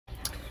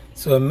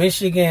So a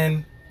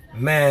Michigan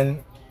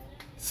man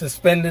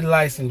suspended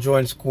license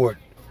joins court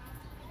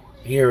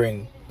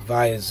hearing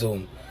via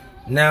Zoom.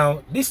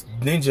 Now, this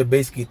ninja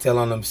basically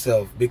telling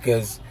himself,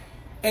 because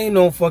ain't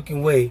no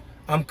fucking way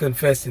I'm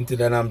confessing to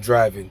that I'm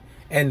driving.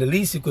 And the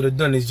least you could have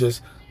done is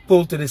just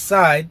pull to the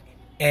side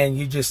and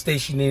you're just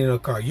stationing in a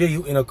car. Yeah,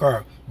 you in a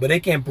car, but they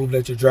can't prove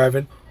that you're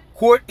driving.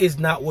 Court is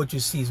not what you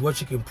see, it's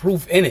what you can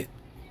prove in it.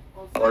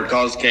 Court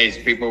calls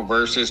case People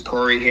versus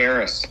Corey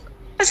Harris.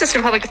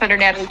 Assistant Public Defender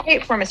Natalie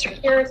Tate for Mr.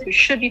 Harris, who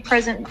should be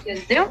present via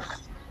Zoom.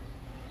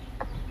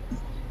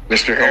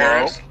 Mr.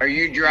 Harris, are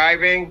you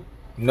driving?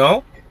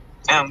 No.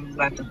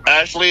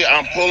 Actually,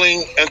 I'm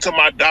pulling into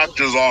my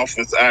doctor's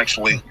office,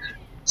 actually.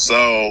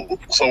 So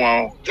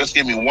just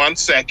give me 1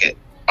 second.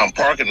 I'm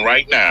parking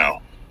right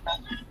now.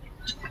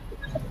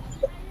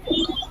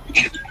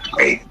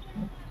 Wait.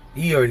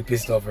 He already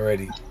pissed off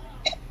already.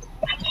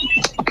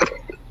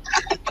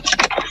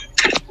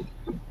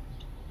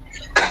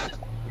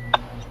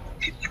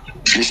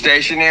 You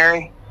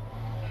stationary?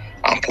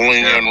 I'm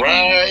pulling in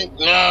right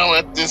now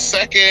at this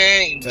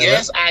second.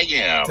 Yes, I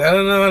am.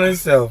 Telling on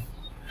himself.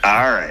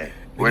 All right.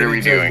 What are we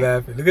doing?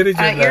 Laughing. Look at the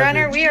judge Your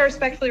laughing. Honor, we are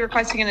respectfully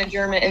requesting an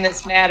adjournment in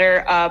this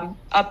matter,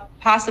 up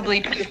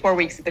possibly 2 to 4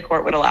 weeks if the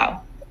court would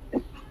allow.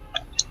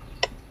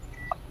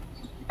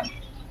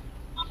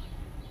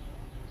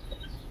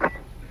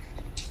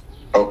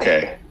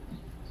 Okay.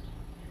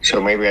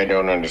 So maybe I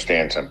don't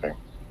understand something.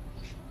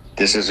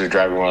 This is a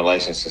driving while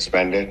license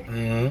suspended?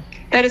 Mm-hmm.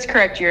 That is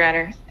correct, Your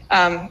Honor.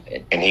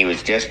 And he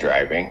was just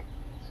driving.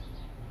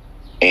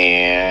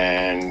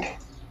 And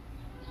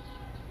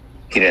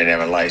he didn't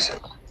have a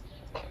license.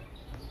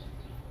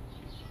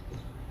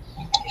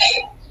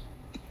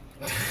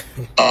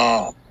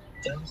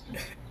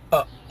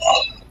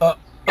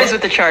 Is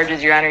with the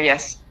charges, Your Honor,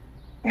 yes.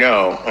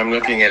 No, I'm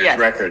looking at Yes. his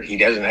record. He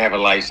doesn't have a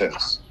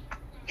license.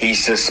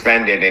 He's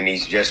suspended and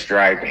he's just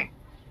driving.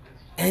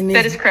 And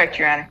That is correct,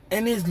 Your Honor.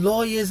 And his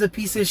lawyer is a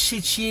piece of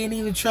shit. She ain't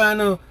even trying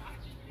to.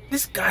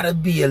 This gotta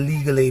be a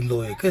legal aid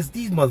lawyer, because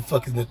these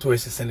motherfuckers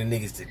notorious for sending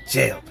niggas to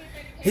jail.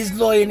 His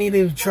lawyer ain't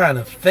even trying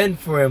to fend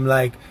for him,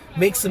 like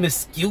make some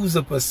excuse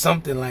up or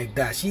something like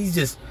that. She's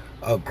just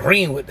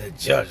agreeing with the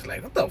judge.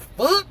 Like, what the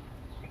fuck?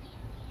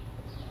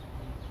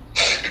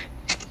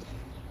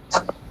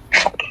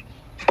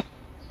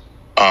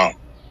 I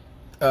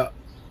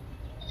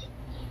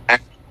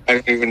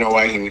don't even know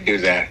why he would do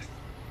that.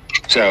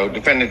 So,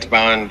 defendant's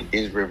bond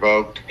is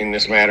revoked in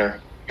this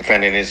matter.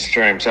 Defendant is to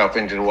turn himself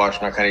into the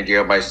Washington County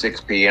Jail by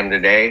 6 p.m.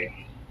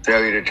 today.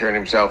 Failure to turn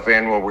himself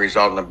in will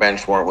result in a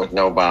bench warrant with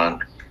no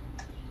bond.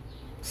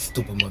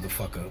 Stupid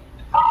motherfucker.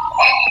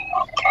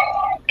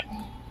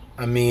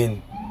 I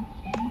mean,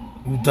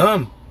 you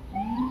dumb.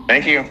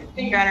 Thank you.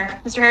 Your Honor.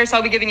 Mr. Harris,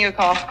 I'll be giving you a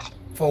call.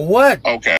 For what? Okay.